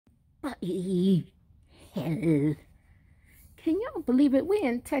everybody. Hell. Can y'all believe it? We're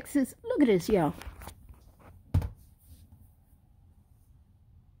in Texas. Look at this, y'all.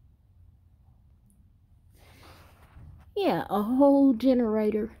 Yeah, a whole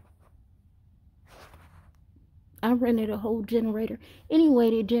generator. I rented a whole generator. Anyway,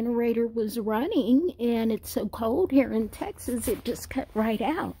 the generator was running, and it's so cold here in Texas, it just cut right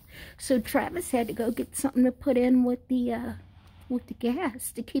out. So Travis had to go get something to put in with the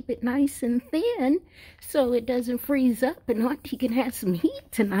gas to keep it nice and thin so it doesn't freeze up, and Auntie can have some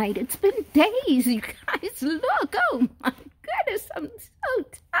heat tonight. It's been days, you guys. Look, oh my goodness, I'm so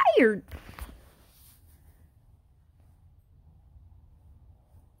tired.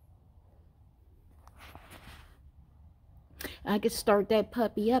 I can start that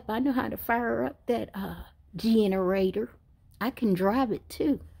puppy up. I know how to fire up that generator. I can drive it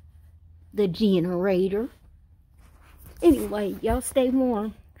too, the generator. Anyway, y'all stay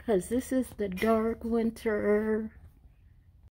warm, because this is the dark winter.